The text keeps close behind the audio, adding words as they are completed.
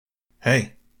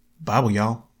Hey, Bible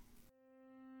y'all.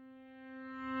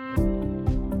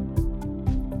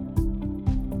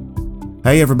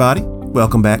 Hey everybody,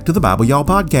 welcome back to the Bible Y'all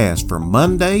podcast for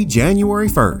Monday, January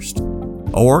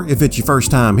 1st. Or if it's your first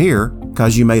time here,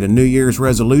 because you made a New Year's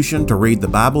resolution to read the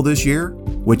Bible this year,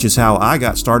 which is how I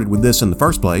got started with this in the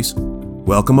first place,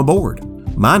 welcome aboard.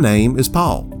 My name is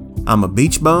Paul. I'm a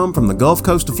beach bum from the Gulf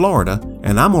Coast of Florida,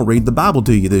 and I'm going to read the Bible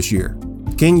to you this year.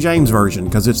 King James Version,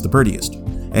 because it's the prettiest.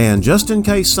 And just in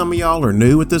case some of y'all are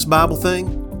new at this Bible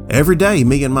thing, every day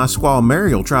me and my squaw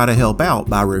Mary will try to help out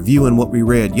by reviewing what we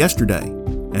read yesterday.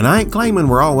 And I ain't claiming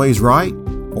we're always right,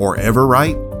 or ever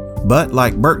right, but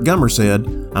like Bert Gummer said,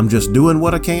 I'm just doing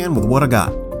what I can with what I got.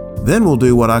 Then we'll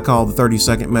do what I call the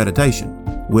 30-second meditation,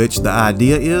 which the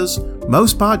idea is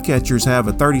most podcatchers have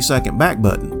a 30-second back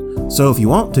button. So if you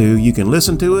want to, you can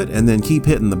listen to it and then keep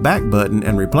hitting the back button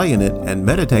and replaying it and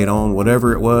meditate on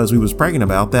whatever it was we was praying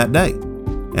about that day.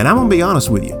 And I'm going to be honest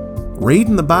with you,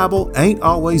 reading the Bible ain't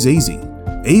always easy.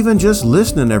 Even just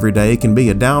listening every day can be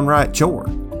a downright chore.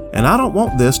 And I don't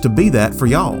want this to be that for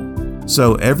y'all.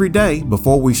 So every day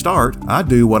before we start, I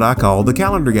do what I call the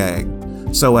calendar gag,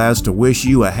 so as to wish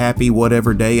you a happy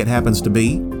whatever day it happens to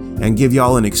be, and give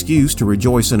y'all an excuse to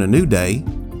rejoice in a new day,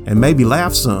 and maybe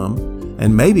laugh some,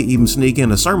 and maybe even sneak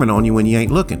in a sermon on you when you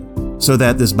ain't looking, so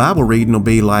that this Bible reading will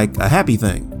be like a happy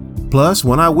thing. Plus,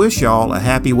 when I wish y'all a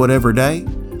happy whatever day,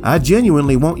 I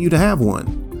genuinely want you to have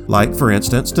one. Like, for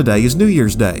instance, today is New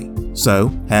Year's Day. So,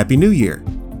 Happy New Year.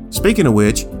 Speaking of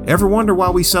which, ever wonder why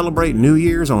we celebrate New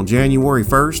Year's on January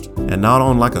 1st and not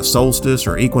on like a solstice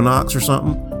or equinox or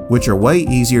something, which are way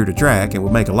easier to track and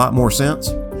would make a lot more sense?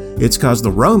 It's cause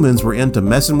the Romans were into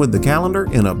messing with the calendar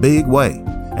in a big way.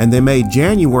 And they made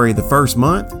January the first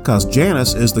month cause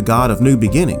Janus is the god of new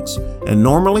beginnings. And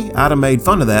normally, I'd have made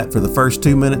fun of that for the first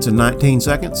 2 minutes and 19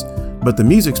 seconds, but the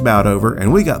music's about over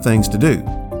and we got things to do.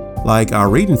 Like our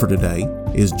reading for today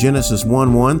is Genesis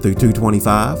 1:1 through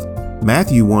 2:25,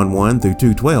 Matthew 1:1 through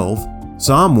 2:12,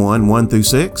 Psalm 1:1 through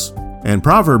 6, and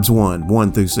Proverbs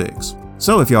 1:1 through 6.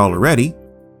 So if y'all are ready,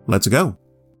 let's go.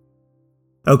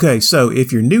 Okay, so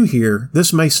if you're new here,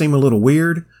 this may seem a little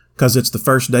weird because it's the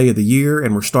first day of the year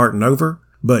and we're starting over,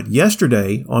 but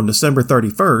yesterday, on December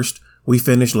 31st, we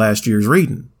finished last year's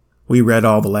reading. We read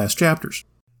all the last chapters.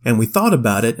 And we thought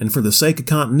about it, and for the sake of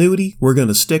continuity, we're going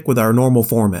to stick with our normal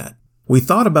format. We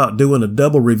thought about doing a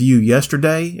double review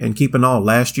yesterday and keeping all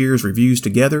last year's reviews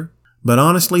together, but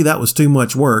honestly that was too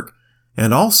much work,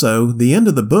 and also the end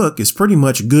of the book is pretty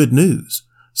much good news,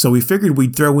 so we figured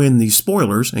we'd throw in these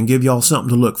spoilers and give y'all something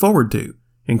to look forward to,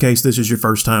 in case this is your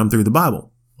first time through the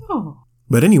Bible. Oh.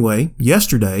 But anyway,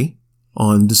 yesterday,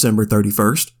 on December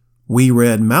 31st, we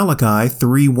read Malachi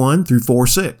 3:1 through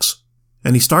 4:6.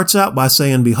 And he starts out by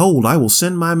saying, "Behold, I will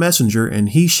send my messenger, and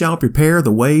he shall prepare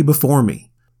the way before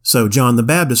me." So John the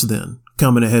Baptist then,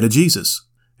 coming ahead of Jesus.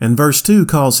 And verse 2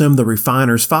 calls him the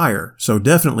refiner's fire, so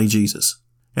definitely Jesus.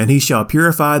 And he shall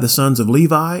purify the sons of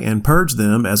Levi, and purge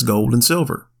them as gold and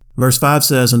silver. Verse 5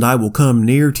 says, "And I will come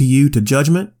near to you to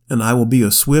judgment, and I will be a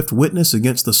swift witness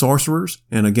against the sorcerers,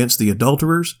 and against the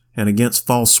adulterers, and against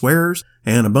false swearers,"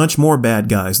 and a bunch more bad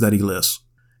guys that he lists.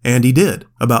 And he did,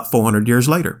 about 400 years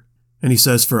later. And he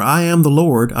says, "For I am the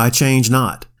Lord, I change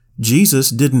not." Jesus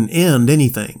didn't end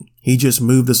anything. He just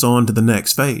moved us on to the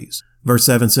next phase. Verse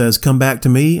 7 says, "Come back to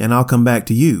me, and I'll come back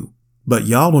to you." But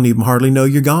y'all don't even hardly know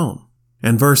you're gone.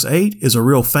 And verse 8 is a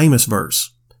real famous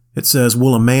verse. It says,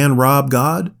 "Will a man rob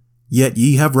God? Yet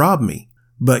ye have robbed me.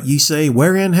 But ye say,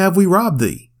 Wherein have we robbed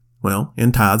thee? Well,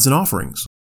 in tithes and offerings."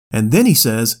 And then he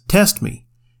says, "Test me.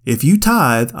 If you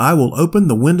tithe, I will open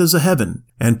the windows of heaven,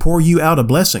 and pour you out a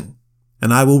blessing.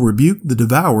 And I will rebuke the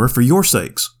devourer for your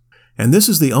sakes." And this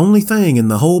is the only thing in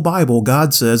the whole Bible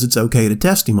God says it's okay to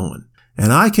test him on.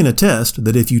 And I can attest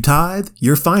that if you tithe,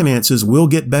 your finances will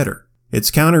get better.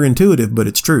 It's counterintuitive, but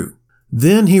it's true.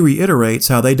 Then he reiterates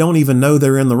how they don't even know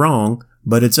they're in the wrong,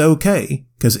 but it's okay,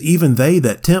 because even they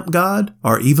that tempt God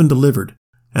are even delivered.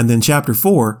 And then chapter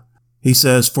 4, he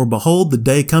says, "For behold, the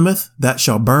day cometh that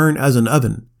shall burn as an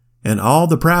oven, and all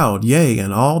the proud, yea,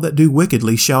 and all that do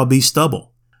wickedly shall be stubble."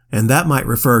 And that might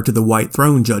refer to the white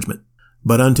throne judgment.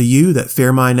 "But unto you that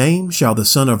fear my name shall the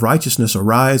Son of Righteousness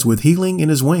arise with healing in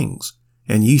his wings.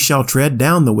 And ye shall tread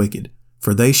down the wicked,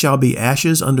 for they shall be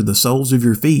ashes under the soles of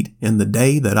your feet in the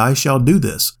day that I shall do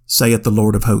this, saith the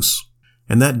Lord of hosts."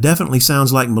 And that definitely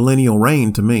sounds like millennial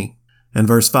reign to me. And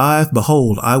verse 5,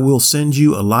 "Behold, I will send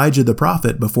you Elijah the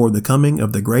prophet before the coming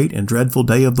of the great and dreadful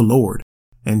day of the Lord."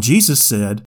 And Jesus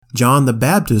said, John the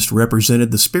Baptist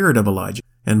represented the spirit of Elijah,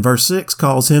 and verse 6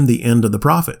 calls him the end of the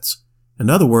prophets. In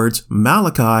other words,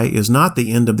 Malachi is not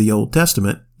the end of the Old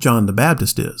Testament, John the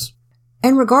Baptist is.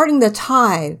 And regarding the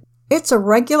tithe, it's a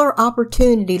regular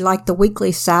opportunity like the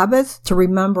weekly Sabbath to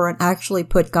remember and actually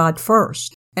put God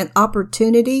first. An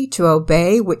opportunity to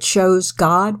obey, which shows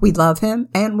God we love Him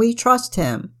and we trust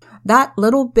Him. That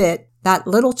little bit, that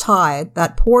little tithe,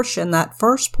 that portion, that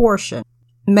first portion,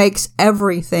 makes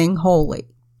everything holy.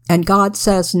 And God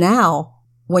says now,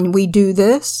 when we do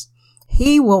this,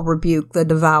 He will rebuke the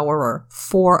devourer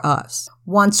for us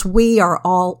once we are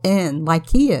all in like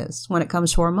He is when it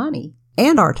comes to our money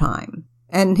and our time.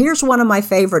 And here's one of my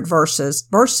favorite verses,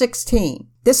 verse 16.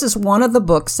 This is one of the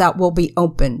books that will be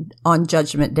opened on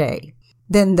Judgment Day.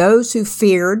 Then those who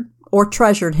feared or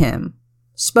treasured Him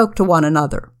spoke to one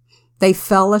another. They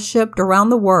fellowshiped around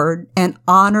the word and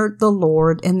honored the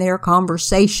Lord in their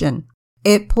conversation.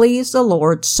 It pleased the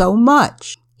Lord so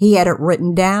much, He had it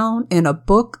written down in a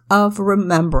book of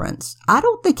remembrance. I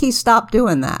don't think He stopped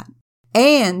doing that.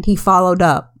 And He followed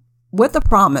up with a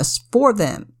promise for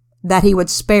them that He would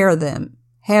spare them,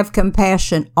 have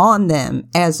compassion on them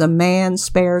as a man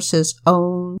spares his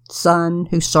own son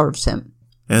who serves him.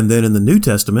 And then in the New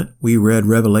Testament, we read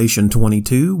Revelation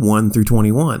 22, 1 through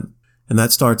 21. And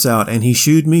that starts out, "And He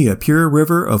shewed me a pure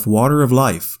river of water of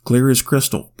life, clear as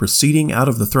crystal, proceeding out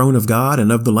of the throne of God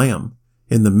and of the Lamb.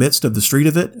 In the midst of the street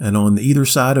of it, and on either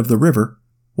side of the river,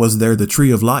 was there the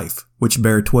tree of life, which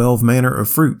bare 12 manner of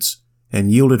fruits,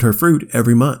 and yielded her fruit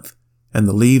every month. And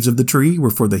the leaves of the tree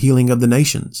were for the healing of the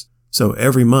nations." So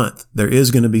every month there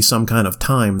is going to be some kind of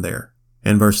time there.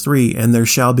 And verse 3, "And there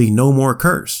shall be no more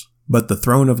curse, but the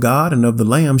throne of God and of the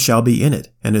Lamb shall be in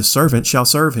it, and His servants shall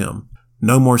serve Him.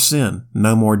 No more sin,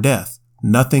 no more death,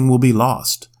 nothing will be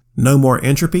lost. No more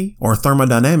entropy or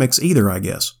thermodynamics either, I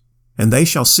guess. And they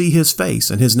shall see His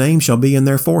face, and His name shall be in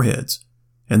their foreheads.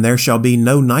 And there shall be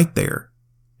no night there.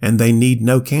 And they need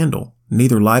no candle,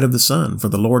 neither light of the sun, for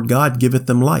the Lord God giveth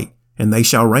them light, and they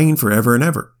shall reign forever and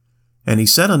ever. And He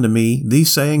said unto me,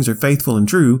 These sayings are faithful and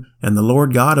true, and the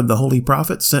Lord God of the holy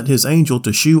prophets sent His angel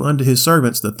to shew unto His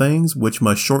servants the things which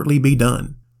must shortly be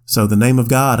done." So the name of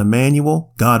God,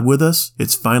 Emmanuel, God with us,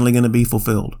 it's finally going to be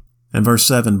fulfilled. And verse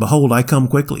 7, "Behold, I come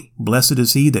quickly. Blessed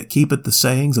is he that keepeth the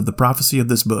sayings of the prophecy of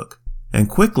this book." And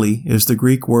quickly is the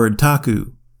Greek word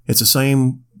taku. It's the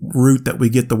same root that we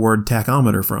get the word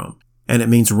tachometer from. And it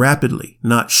means rapidly,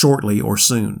 not shortly or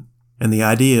soon. And the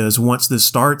idea is once this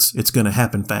starts, it's going to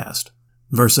happen fast.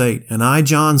 Verse 8, "And I,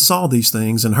 John, saw these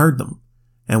things and heard them.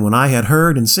 And when I had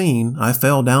heard and seen, I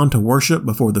fell down to worship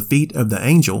before the feet of the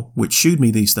angel which shewed me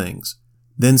these things.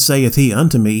 Then saith he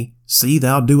unto me, See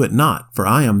thou do it not, for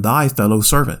I am thy fellow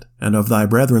servant, and of thy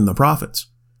brethren the prophets,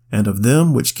 and of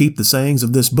them which keep the sayings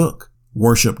of this book.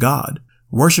 Worship God."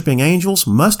 Worshipping angels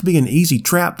must be an easy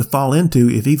trap to fall into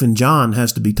if even John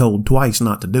has to be told twice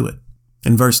not to do it.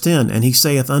 In verse 10, "And he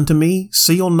saith unto me,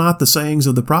 Seal not the sayings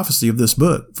of the prophecy of this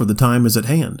book, for the time is at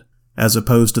hand," as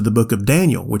opposed to the book of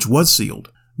Daniel, which was sealed.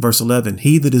 Verse 11,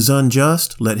 "He that is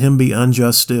unjust, let him be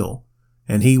unjust still.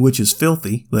 And he which is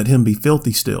filthy, let him be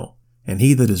filthy still. And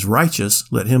he that is righteous,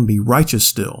 let him be righteous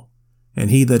still. And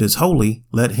he that is holy,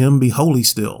 let him be holy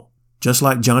still." Just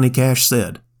like Johnny Cash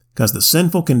said, because the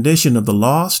sinful condition of the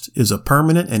lost is a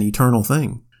permanent and eternal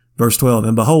thing. Verse 12,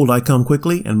 "And behold, I come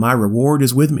quickly, and my reward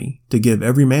is with me, to give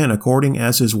every man according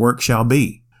as his work shall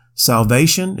be."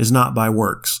 Salvation is not by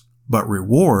works, but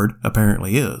reward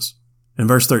apparently is. In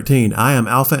verse 13, "I am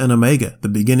Alpha and Omega, the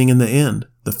beginning and the end,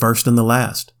 the first and the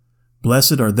last.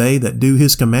 Blessed are they that do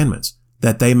His commandments,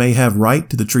 that they may have right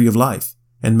to the tree of life,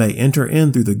 and may enter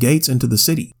in through the gates into the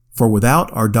city. For without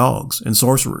are dogs, and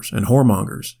sorcerers, and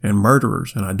whoremongers, and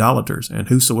murderers, and idolaters, and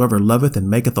whosoever loveth and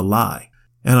maketh a lie."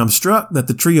 And I'm struck that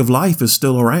the tree of life is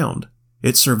still around.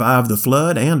 It survived the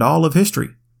flood and all of history.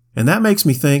 And that makes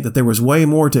me think that there was way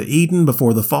more to Eden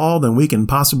before the fall than we can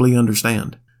possibly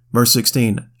understand. Verse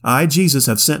 16, "I, Jesus,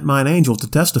 have sent mine angel to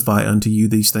testify unto you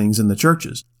these things in the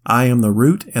churches. I am the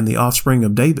root and the offspring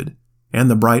of David, and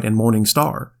the bright and morning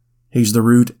star." He's the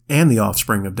root and the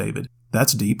offspring of David.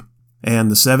 That's deep. And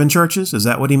the 7 churches, is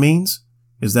that what he means?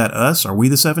 Is that us? Are we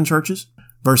the 7 churches?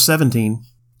 Verse 17,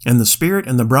 "And the Spirit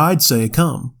and the bride say,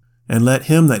 Come. And let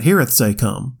him that heareth say,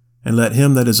 Come. And let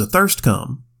him that is athirst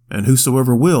come. And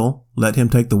whosoever will, let him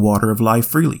take the water of life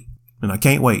freely." And I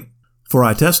can't wait. "For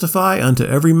I testify unto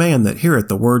every man that heareth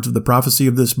the words of the prophecy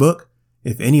of this book,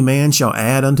 if any man shall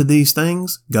add unto these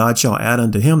things, God shall add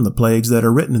unto him the plagues that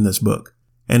are written in this book.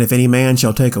 And if any man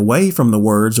shall take away from the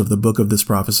words of the book of this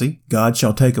prophecy, God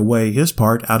shall take away his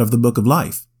part out of the book of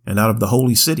life, and out of the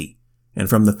holy city, and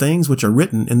from the things which are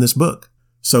written in this book.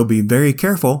 So be very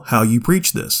careful how you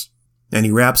preach this." And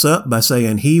he wraps up by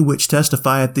saying, "He which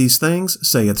testifieth these things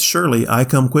saith, Surely I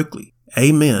come quickly.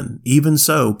 Amen. Even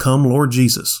so, come Lord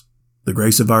Jesus." The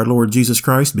grace of our Lord Jesus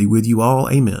Christ be with you all.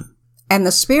 Amen. And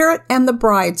the Spirit and the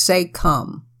bride say,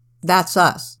 come. That's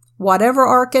us. Whatever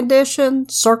our condition,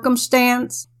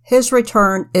 circumstance, His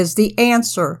return is the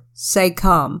answer. Say,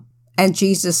 come. And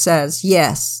Jesus says,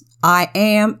 yes, I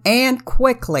am, and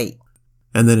quickly.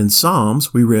 And then in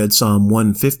Psalms, we read Psalm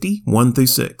 150,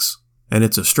 1-6. And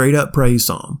it's a straight-up praise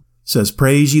psalm. It says,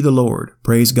 praise ye the Lord.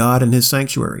 Praise God in His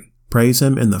sanctuary. Praise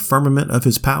Him in the firmament of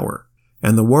His power.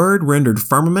 And the word rendered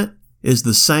firmament is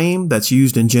the same that's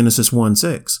used in Genesis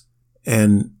 1:6.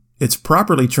 And it's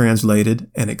properly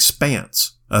translated an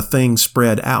expanse, a thing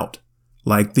spread out,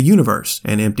 like the universe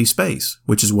and empty space,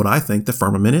 which is what I think the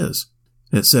firmament is.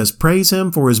 It says, praise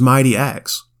Him for His mighty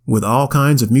acts, with all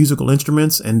kinds of musical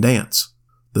instruments and dance.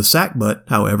 The sackbut,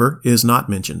 however, is not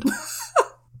mentioned.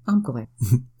 I'm glad.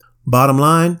 Bottom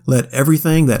line, let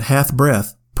everything that hath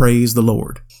breath praise the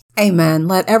Lord. Amen.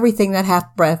 Let everything that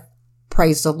hath breath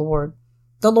praise the Lord.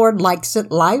 The Lord likes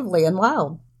it lively and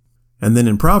loud. And then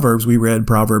in Proverbs, we read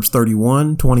Proverbs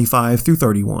 31,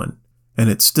 25-31. And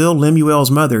it's still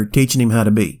Lemuel's mother teaching him how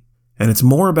to be. And it's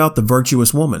more about the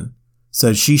virtuous woman. It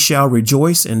says, she shall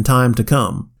rejoice in time to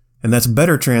come. And that's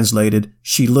better translated,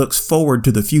 she looks forward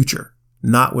to the future,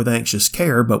 not with anxious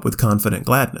care, but with confident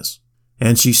gladness.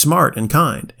 And she's smart and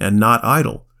kind and not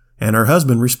idle. And her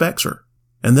husband respects her.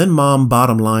 And then Mom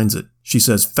bottom lines it. She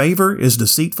says, favor is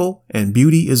deceitful and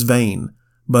beauty is vain.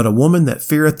 But a woman that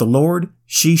feareth the Lord,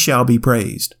 she shall be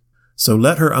praised. So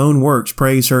let her own works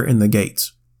praise her in the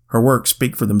gates. Her works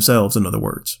speak for themselves, in other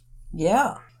words.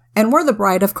 Yeah. And we're the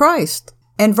bride of Christ.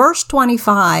 In verse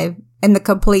 25, in the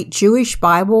complete Jewish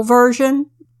Bible version,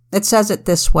 it says it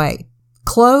this way.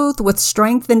 Clothed with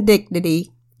strength and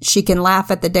dignity, she can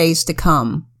laugh at the days to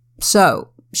come.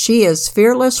 So, she is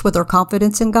fearless with her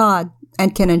confidence in God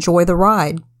and can enjoy the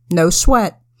ride. No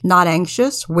sweat. Not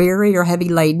anxious, weary, or heavy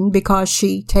laden because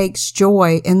she takes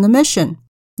joy in the mission.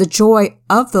 The joy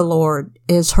of the Lord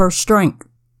is her strength.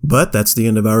 But that's the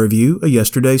end of our review of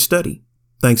yesterday's study.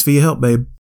 Thanks for your help, babe.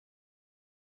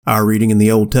 Our reading in the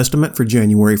Old Testament for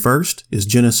January 1st is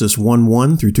Genesis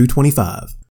 1:1-225.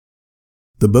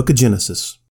 The Book of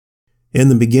Genesis. In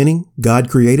the beginning, God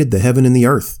created the heaven and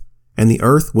the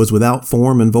earth was without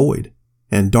form and void,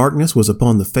 and darkness was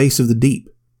upon the face of the deep.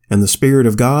 And the Spirit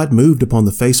of God moved upon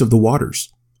the face of the waters.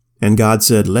 And God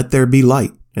said, let there be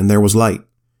light, and there was light.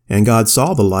 And God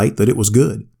saw the light that it was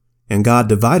good. And God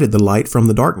divided the light from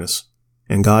the darkness.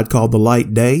 And God called the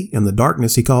light day, and the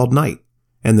darkness He called night.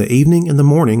 And the evening and the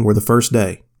morning were the first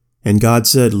day. And God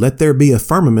said, let there be a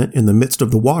firmament in the midst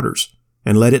of the waters,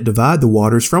 and let it divide the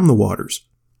waters from the waters.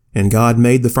 And God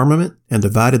made the firmament, and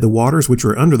divided the waters which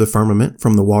were under the firmament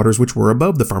from the waters which were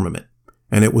above the firmament.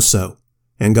 And it was so.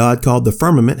 And God called the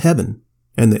firmament heaven,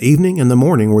 and the evening and the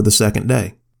morning were the second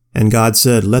day. And God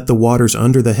said, let the waters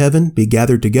under the heaven be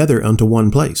gathered together unto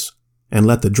one place, and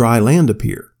let the dry land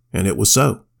appear. And it was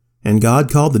so. And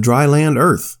God called the dry land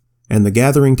earth, and the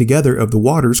gathering together of the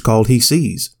waters called He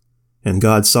seas. And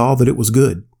God saw that it was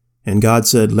good. And God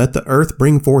said, let the earth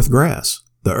bring forth grass,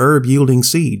 the herb yielding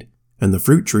seed, and the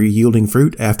fruit tree yielding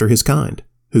fruit after his kind,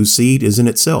 whose seed is in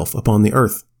itself upon the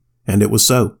earth. And it was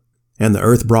so. And the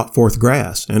earth brought forth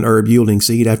grass, and herb yielding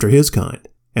seed after his kind,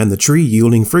 and the tree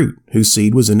yielding fruit, whose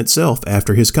seed was in itself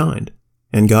after his kind.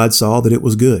 And God saw that it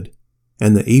was good.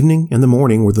 And the evening and the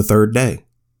morning were the third day.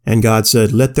 And God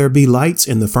said, let there be lights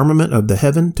in the firmament of the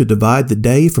heaven to divide the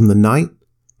day from the night,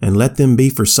 and let them be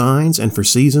for signs and for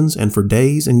seasons and for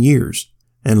days and years.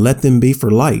 And let them be for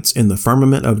lights in the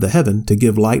firmament of the heaven to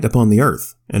give light upon the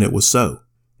earth. And it was so.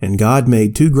 And God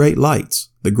made two great lights,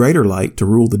 the greater light to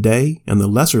rule the day, and the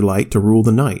lesser light to rule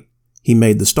the night. He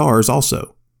made the stars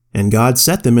also. And God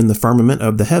set them in the firmament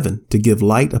of the heaven to give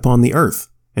light upon the earth,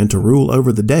 and to rule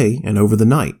over the day and over the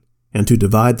night, and to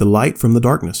divide the light from the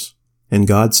darkness. And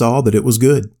God saw that it was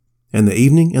good. And the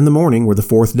evening and the morning were the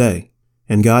fourth day.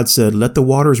 And God said, let the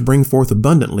waters bring forth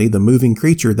abundantly the moving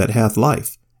creature that hath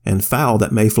life, and fowl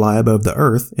that may fly above the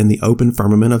earth in the open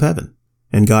firmament of heaven.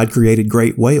 And God created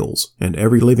great whales, and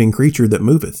every living creature that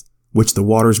moveth, which the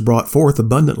waters brought forth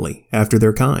abundantly after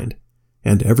their kind,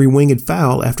 and every winged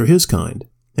fowl after his kind.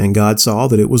 And God saw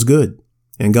that it was good.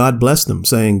 And God blessed them,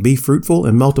 saying, be fruitful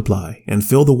and multiply, and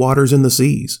fill the waters in the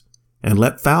seas, and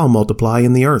let fowl multiply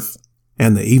in the earth.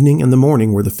 And the evening and the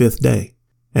morning were the fifth day.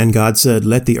 And God said,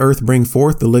 let the earth bring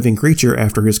forth the living creature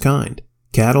after his kind,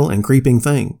 cattle and creeping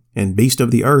thing, and beast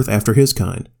of the earth after his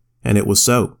kind. And it was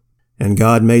so. And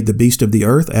God made the beast of the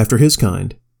earth after his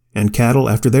kind, and cattle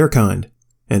after their kind,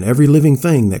 and every living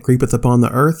thing that creepeth upon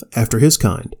the earth after his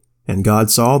kind. And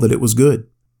God saw that it was good.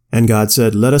 And God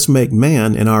said, let us make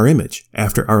man in our image,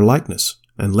 after our likeness,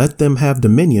 and let them have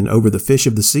dominion over the fish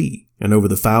of the sea, and over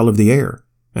the fowl of the air,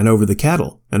 and over the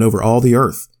cattle, and over all the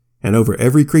earth, and over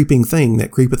every creeping thing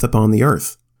that creepeth upon the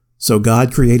earth. So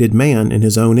God created man in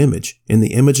his own image. In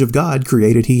the image of God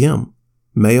created he him.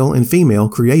 Male and female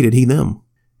created he them.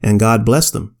 And God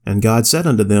blessed them, and God said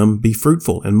unto them, Be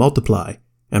fruitful, and multiply,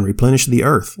 and replenish the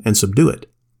earth, and subdue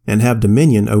it, and have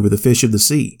dominion over the fish of the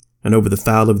sea, and over the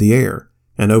fowl of the air,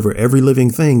 and over every living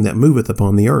thing that moveth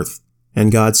upon the earth.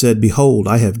 And God said, Behold,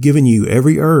 I have given you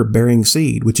every herb bearing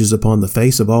seed which is upon the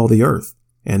face of all the earth,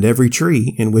 and every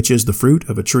tree in which is the fruit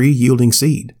of a tree yielding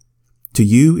seed. To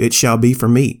you it shall be for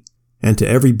meat, and to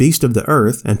every beast of the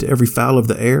earth, and to every fowl of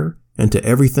the air, and to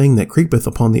everything that creepeth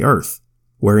upon the earth,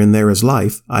 wherein there is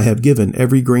life, I have given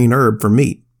every green herb for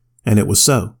meat. And it was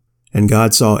so. And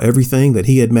God saw everything that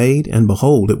he had made, and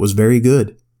behold, it was very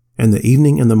good. And the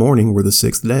evening and the morning were the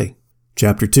sixth day.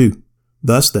 Chapter 2.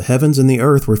 Thus the heavens and the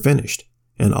earth were finished,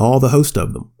 and all the host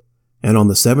of them. And on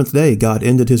the seventh day God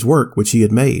ended his work which he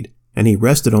had made, and he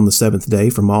rested on the seventh day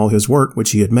from all his work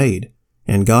which he had made.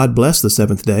 And God blessed the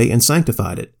seventh day and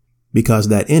sanctified it, because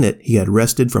that in it he had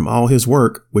rested from all his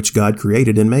work which God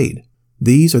created and made.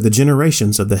 These are the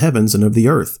generations of the heavens and of the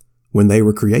earth, when they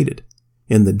were created,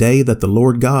 in the day that the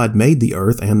Lord God made the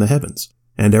earth and the heavens.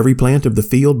 And every plant of the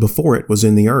field before it was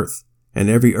in the earth, and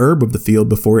every herb of the field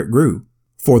before it grew.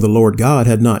 For the Lord God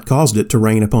had not caused it to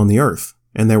rain upon the earth,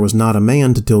 and there was not a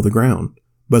man to till the ground.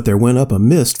 But there went up a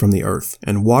mist from the earth,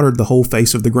 and watered the whole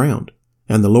face of the ground.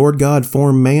 And the Lord God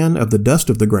formed man of the dust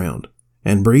of the ground,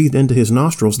 and breathed into his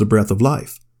nostrils the breath of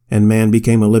life, and man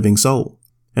became a living soul.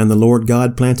 And the Lord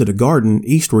God planted a garden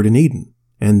eastward in Eden,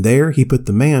 and there he put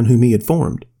the man whom he had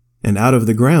formed. And out of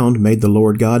the ground made the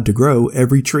Lord God to grow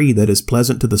every tree that is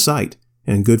pleasant to the sight,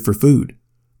 and good for food,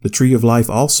 the tree of life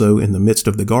also in the midst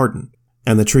of the garden,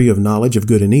 and the tree of knowledge of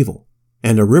good and evil.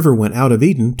 And a river went out of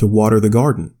Eden to water the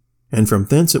garden, and from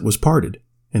thence it was parted,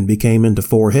 and became into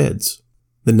 4 heads.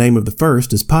 The name of the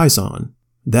first is Pison.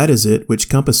 That is it which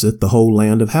compasseth the whole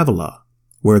land of Havilah,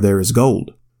 where there is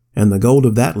gold, and the gold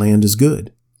of that land is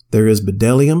good. There is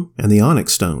bdellium and the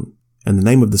onyx stone. And the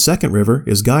name of the second river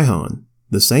is Gihon,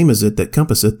 the same is it that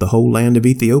compasseth the whole land of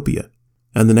Ethiopia.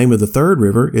 And the name of the third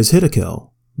river is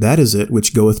Hiddekel. That is it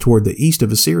which goeth toward the east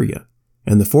of Assyria.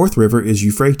 And the fourth river is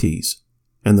Euphrates.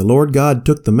 And the Lord God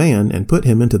took the man and put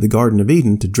him into the garden of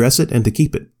Eden to dress it and to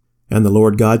keep it. And the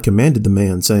Lord God commanded the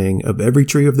man, saying, Of every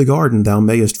tree of the garden thou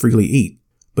mayest freely eat,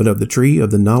 but of the tree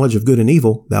of the knowledge of good and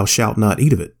evil thou shalt not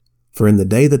eat of it. For in the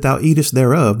day that thou eatest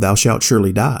thereof thou shalt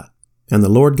surely die. And the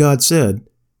Lord God said,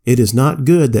 It is not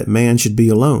good that man should be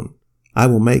alone. I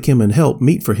will make him an help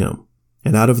meet for him.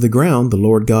 And out of the ground the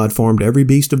Lord God formed every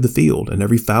beast of the field and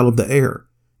every fowl of the air,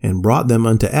 and brought them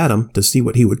unto Adam to see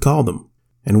what he would call them.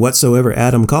 And whatsoever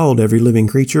Adam called every living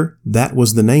creature, that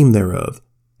was the name thereof.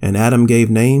 And Adam gave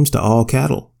names to all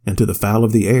cattle, and to the fowl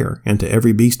of the air, and to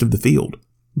every beast of the field.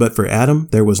 But for Adam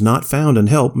there was not found an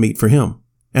help meet for him.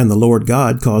 And the Lord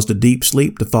God caused a deep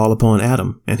sleep to fall upon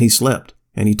Adam, and he slept.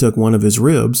 And he took one of his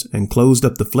ribs, and closed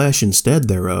up the flesh instead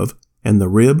thereof, and the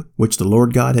rib which the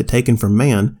Lord God had taken from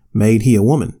man made he a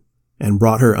woman, and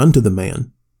brought her unto the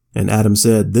man. And Adam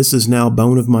said, This is now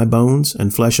bone of my bones,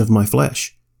 and flesh of my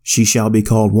flesh. She shall be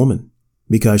called woman,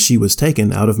 because she was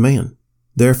taken out of man.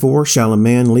 Therefore shall a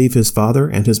man leave his father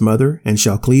and his mother, and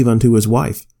shall cleave unto his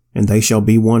wife, and they shall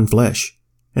be one flesh.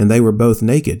 And they were both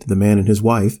naked, the man and his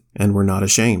wife, and were not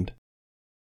ashamed.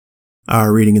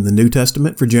 Our reading in the New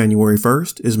Testament for January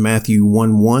 1st is Matthew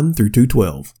 1:1 through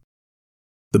 2:12.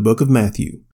 The Book of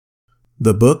Matthew.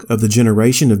 The book of the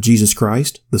generation of Jesus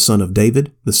Christ, the son of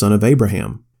David, the son of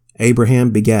Abraham.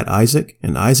 Abraham begat Isaac,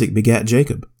 and Isaac begat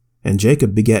Jacob, and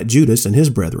Jacob begat Judas and his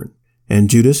brethren. And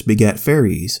Judas begat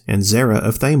Phares, and Zerah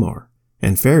of Thamar.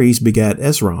 And Phares begat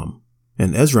Esrom,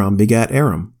 and Esrom begat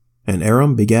Aram, and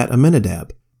Aram begat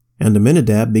Amminadab. And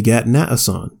Amminadab begat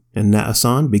Naasson, and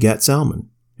Naasson begat Salmon,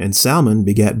 and Salmon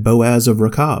begat Boaz of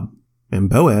Rechab, and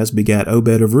Boaz begat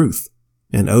Obed of Ruth,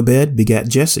 and Obed begat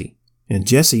Jesse, and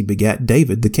Jesse begat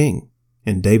David the king,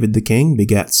 and David the king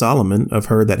begat Solomon of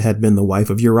her that had been the wife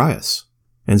of Urias,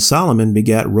 and Solomon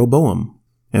begat Rehoboam,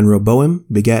 and Rehoboam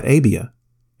begat Abiah,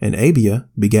 and Abiah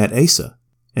begat Asa,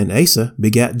 and Asa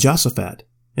begat Josaphat,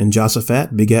 and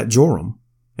Josaphat begat Joram,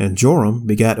 and Joram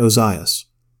begat Ozias,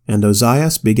 and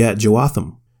Ozias begat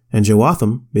Joatham, and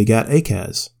Joatham begat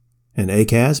Achaz, and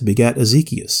Achaz begat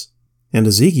Ezekias, and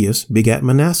Ezekias begat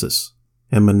Manassas,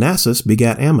 and Manassas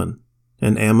begat Ammon,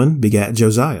 and Ammon begat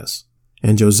Josias,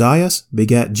 and Josias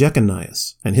begat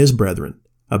Jeconias and his brethren,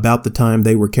 about the time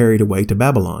they were carried away to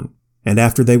Babylon. And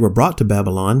after they were brought to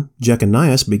Babylon,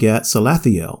 Jeconias begat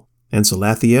Salathiel, and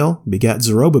Salathiel begat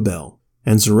Zerubbabel,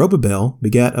 And Zerubbabel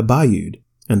begat Abiud,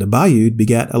 and Abiud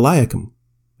begat Eliakim,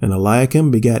 and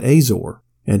Eliakim begat Azor,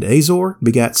 and Azor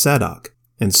begat Sadoc,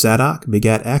 and Sadoc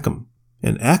begat Achim,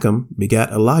 and Achim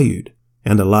begat Eliud,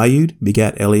 and Eliud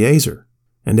begat Eleazar,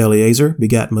 and Eleazar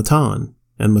begat Matan,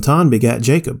 and Matan begat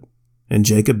Jacob, and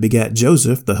Jacob begat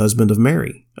Joseph the husband of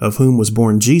Mary, of whom was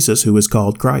born Jesus who is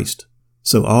called Christ.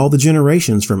 So all the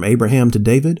generations from Abraham to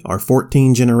David are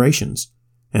 14 generations,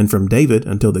 and from David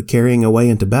until the carrying away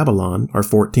into Babylon are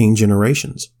 14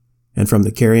 generations, and from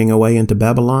the carrying away into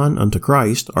Babylon unto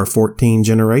Christ are 14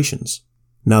 generations.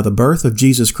 Now the birth of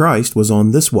Jesus Christ was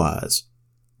on this wise.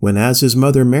 When as his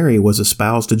mother Mary was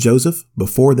espoused to Joseph,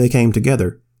 before they came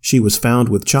together, she was found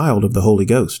with child of the Holy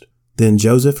Ghost. Then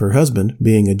Joseph her husband,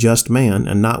 being a just man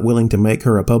and not willing to make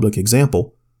her a public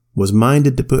example, was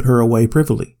minded to put her away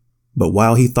privily. But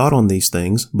while he thought on these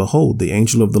things, behold, the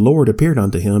angel of the Lord appeared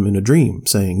unto him in a dream,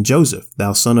 saying, Joseph,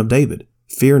 thou son of David,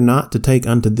 fear not to take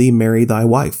unto thee Mary thy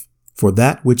wife, for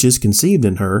that which is conceived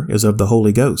in her is of the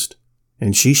Holy Ghost.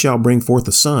 And she shall bring forth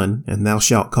a son, and thou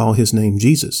shalt call his name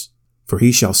Jesus, for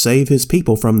he shall save his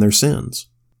people from their sins.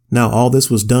 Now all this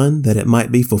was done that it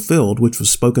might be fulfilled which was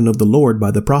spoken of the Lord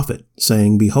by the prophet,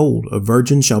 saying, Behold, a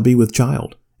virgin shall be with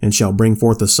child, and shall bring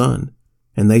forth a son,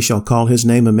 and they shall call his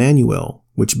name Emmanuel,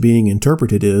 which being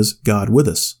interpreted is, God with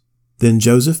us. Then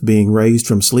Joseph, being raised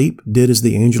from sleep, did as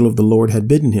the angel of the Lord had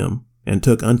bidden him, and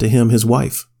took unto him his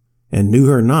wife, and knew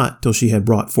her not till she had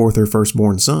brought forth her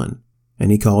firstborn son,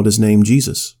 and he called his name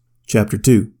Jesus. Chapter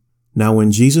 2. Now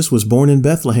when Jesus was born in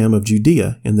Bethlehem of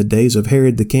Judea in the days of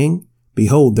Herod the king,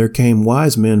 behold, there came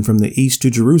wise men from the east to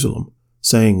Jerusalem,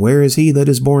 saying, Where is he that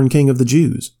is born King of the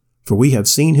Jews? For we have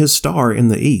seen his star in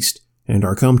the east, and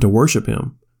are come to worship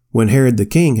him. When Herod the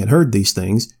king had heard these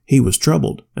things, he was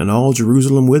troubled, and all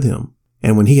Jerusalem with him.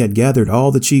 And when he had gathered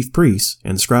all the chief priests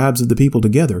and scribes of the people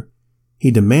together,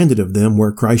 he demanded of them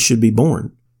where Christ should be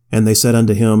born. And they said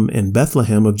unto him, In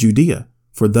Bethlehem of Judea,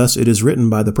 for thus it is written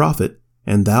by the prophet,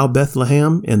 And thou,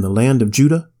 Bethlehem, in the land of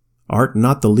Judah, art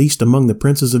not the least among the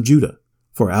princes of Judah,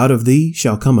 for out of thee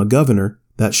shall come a governor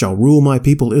that shall rule my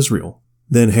people Israel.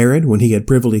 Then Herod, when he had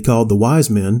privily called the wise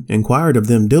men, inquired of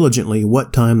them diligently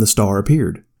what time the star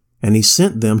appeared. And he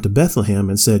sent them to Bethlehem,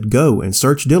 and said, Go and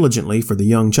search diligently for the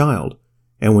young child,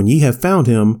 and when ye have found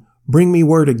him, bring me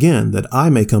word again, that I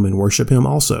may come and worship him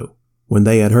also. When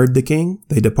they had heard the king,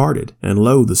 they departed, and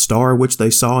lo, the star which they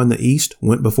saw in the east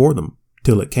went before them,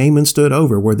 till it came and stood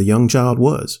over where the young child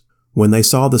was. When they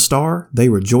saw the star, they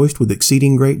rejoiced with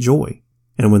exceeding great joy.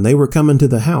 And when they were come into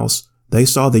the house, they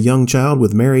saw the young child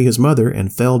with Mary his mother,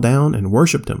 and fell down and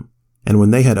worshipped him. And when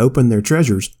they had opened their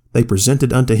treasures, they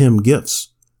presented unto him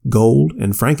gifts, gold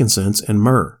and frankincense and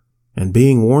myrrh. And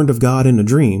being warned of God in a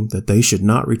dream that they should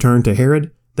not return to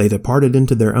Herod, they departed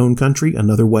into their own country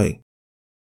another way.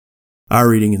 Our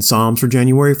reading in Psalms for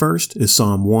January 1st is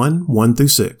Psalm 1,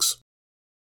 1-6.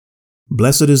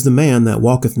 Blessed is the man that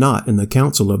walketh not in the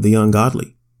counsel of the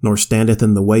ungodly, nor standeth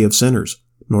in the way of sinners,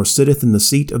 nor sitteth in the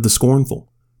seat of the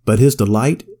scornful. But his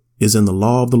delight is in the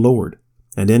law of the Lord,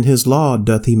 and in his law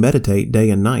doth he meditate day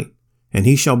and night. And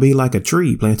he shall be like a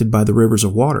tree planted by the rivers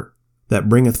of water, that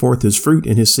bringeth forth his fruit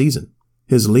in his season.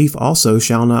 His leaf also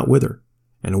shall not wither,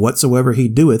 and whatsoever he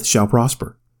doeth shall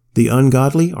prosper. The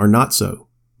ungodly are not so,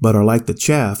 but are like the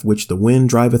chaff which the wind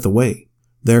driveth away.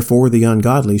 Therefore the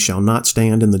ungodly shall not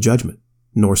stand in the judgment,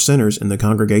 nor sinners in the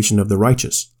congregation of the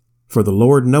righteous. For the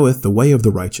Lord knoweth the way of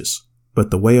the righteous,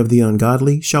 but the way of the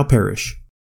ungodly shall perish.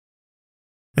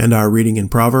 And our reading in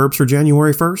Proverbs for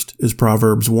January 1st is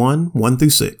Proverbs 1,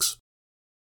 1-6.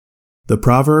 The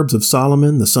Proverbs of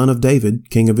Solomon the son of David,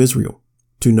 king of Israel,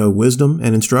 to know wisdom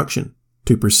and instruction,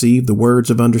 to perceive the words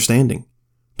of understanding,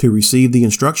 to receive the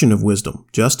instruction of wisdom,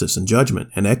 justice and judgment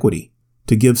and equity,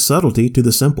 to give subtlety to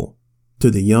the simple,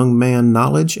 to the young man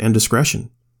knowledge and discretion.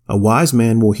 A wise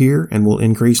man will hear and will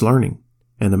increase learning,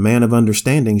 and a man of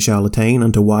understanding shall attain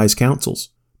unto wise counsels,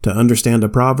 to understand a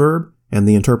proverb and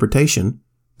the interpretation,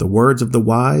 the words of the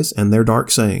wise and their dark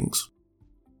sayings.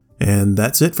 And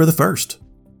that's it for the first.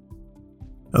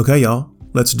 Okay, y'all,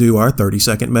 let's do our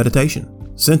 30-second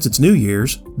meditation. Since it's New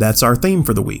Year's, that's our theme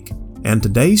for the week. And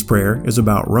today's prayer is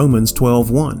about Romans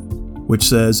 12:1, which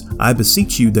says, I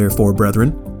beseech you therefore,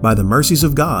 brethren, by the mercies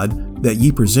of God, that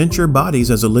ye present your bodies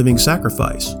as a living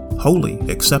sacrifice, holy,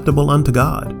 acceptable unto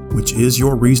God, which is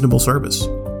your reasonable service.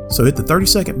 So hit the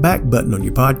 30-second back button on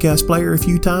your podcast player a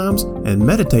few times and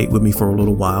meditate with me for a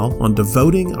little while on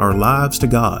devoting our lives to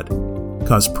God.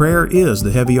 Because prayer is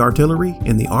the heavy artillery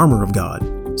in the armor of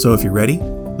God. So if you're ready,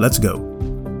 let's go.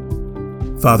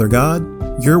 Father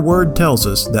God, your word tells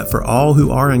us that for all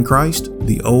who are in Christ,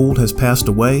 the old has passed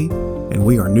away and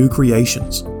we are new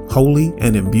creations, holy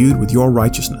and imbued with your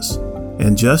righteousness.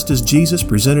 And just as Jesus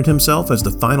presented himself as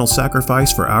the final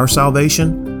sacrifice for our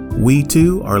salvation, we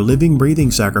too are living, breathing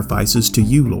sacrifices to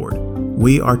you, Lord.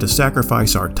 We are to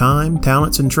sacrifice our time,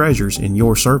 talents, and treasures in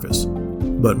your service.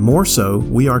 But more so,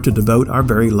 we are to devote our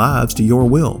very lives to your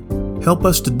will. Help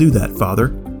us to do that, Father,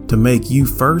 to make you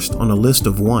first on a list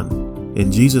of one.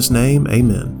 In Jesus' name,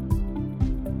 amen.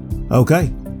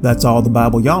 Okay, that's all the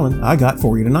Bible yawling I got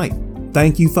for you tonight.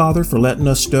 Thank you, Father, for letting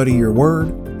us study your word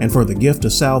and for the gift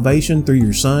of salvation through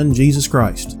your Son, Jesus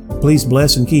Christ. Please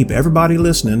bless and keep everybody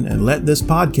listening and let this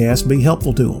podcast be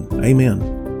helpful to them. Amen.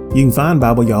 You can find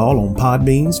Bible Y'all on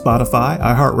Podbean, Spotify,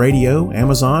 iHeartRadio,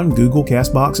 Amazon, Google,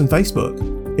 CastBox, and Facebook.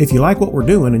 If you like what we're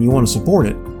doing and you want to support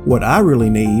it, what I really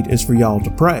need is for y'all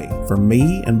to pray for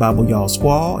me and Bible Y'all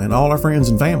Squaw and all our friends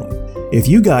and family. If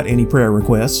you got any prayer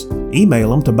requests, email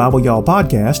them to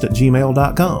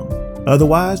BibleYallPodcast@gmail.com.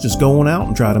 Otherwise, just go on out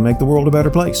and try to make the world a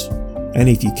better place. And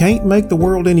if you can't make the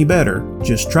world any better,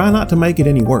 just try not to make it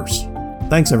any worse.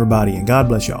 Thanks, everybody, and God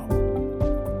bless y'all.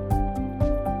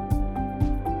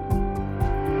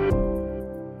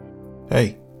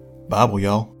 Hey, Bible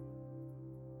y'all.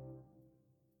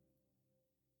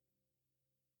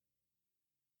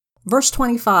 Verse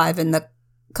 25 in the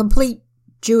Complete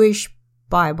Jewish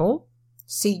Bible,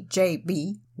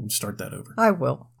 CJB. Start that over. I will.